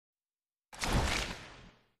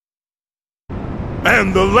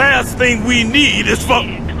And the last thing we need is for...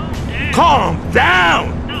 Calm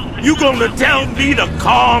down! You gonna tell me to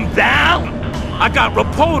calm down? I got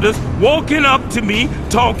reporters walking up to me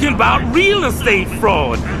talking about real estate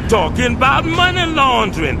fraud, talking about money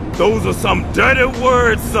laundering. Those are some dirty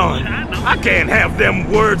words, son. I can't have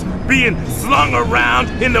them words being slung around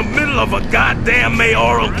in the middle of a goddamn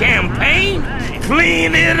mayoral campaign.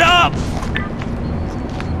 Clean it up!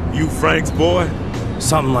 You Frank's boy?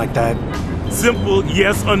 Something like that. Simple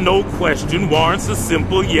yes or no question warrants a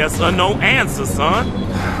simple yes or no answer, son.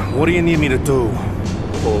 What do you need me to do?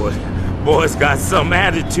 Boy's got some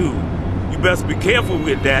attitude. You best be careful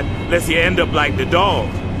with that, lest you end up like the dog.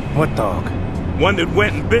 What dog? One that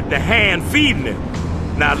went and bit the hand feeding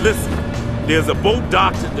him. Now listen, there's a boat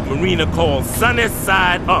docked at the marina called Sunny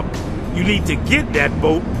Side Up. You need to get that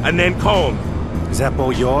boat and then call me. Is that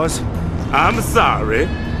boat yours? I'm sorry.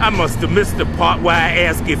 I must have missed the part where I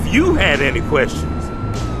asked if you had any questions.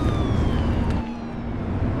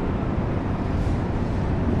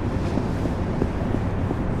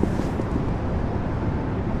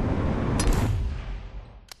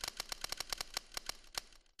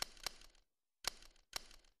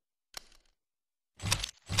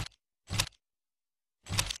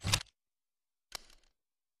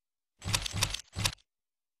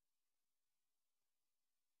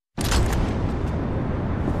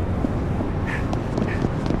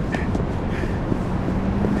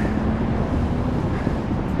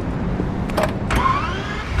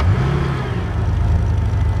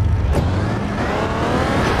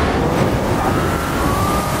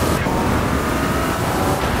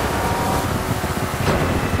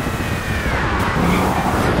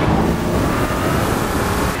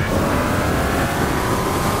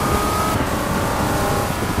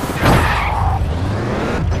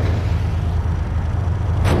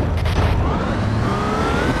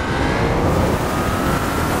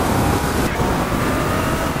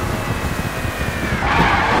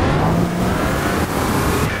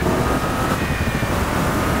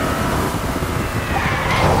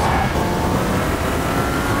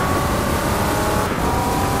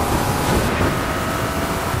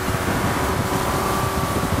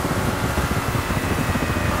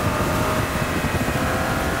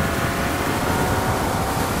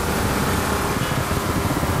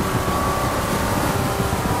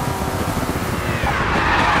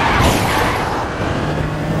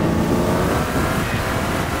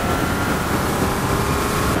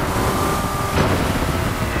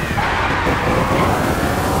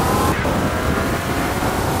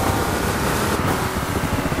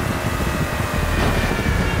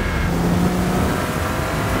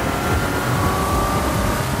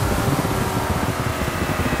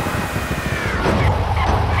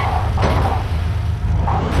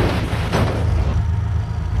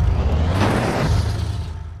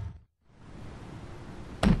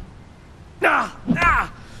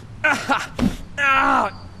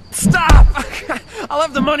 Stop! I'll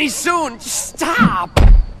have the money soon. Just stop!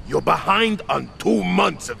 You're behind on 2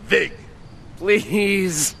 months of VIG.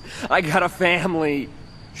 Please. I got a family.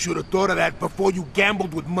 Should have thought of that before you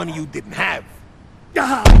gambled with money you didn't have.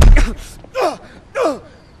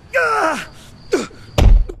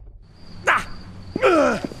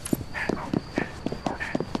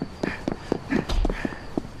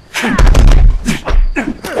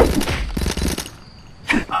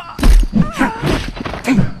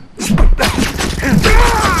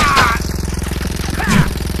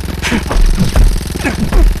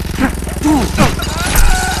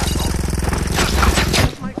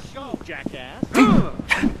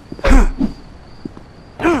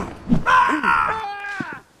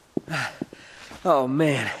 Oh,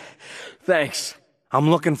 man. Thanks. I'm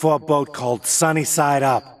looking for a boat called Sunny Side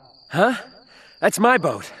Up. Huh? That's my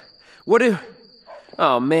boat. What do...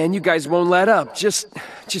 Oh, man, you guys won't let up. Just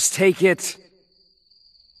take it.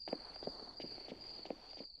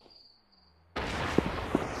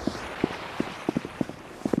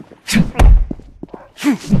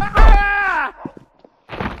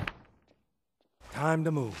 Time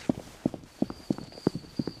to move.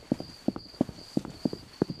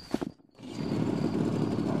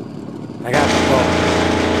 I got the boat.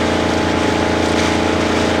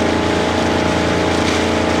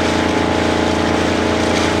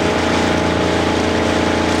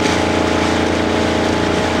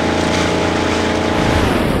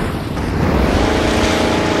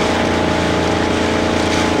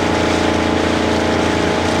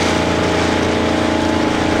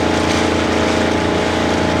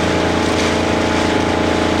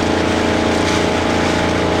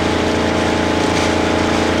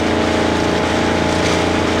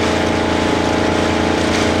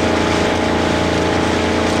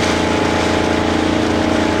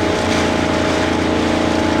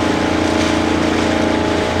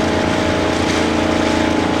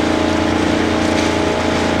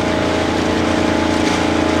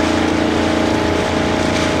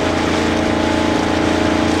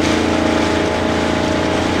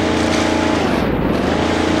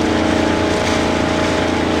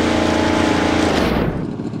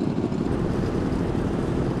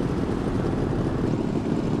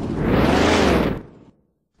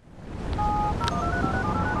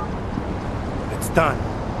 done.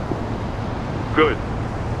 Good.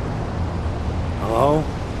 Hello?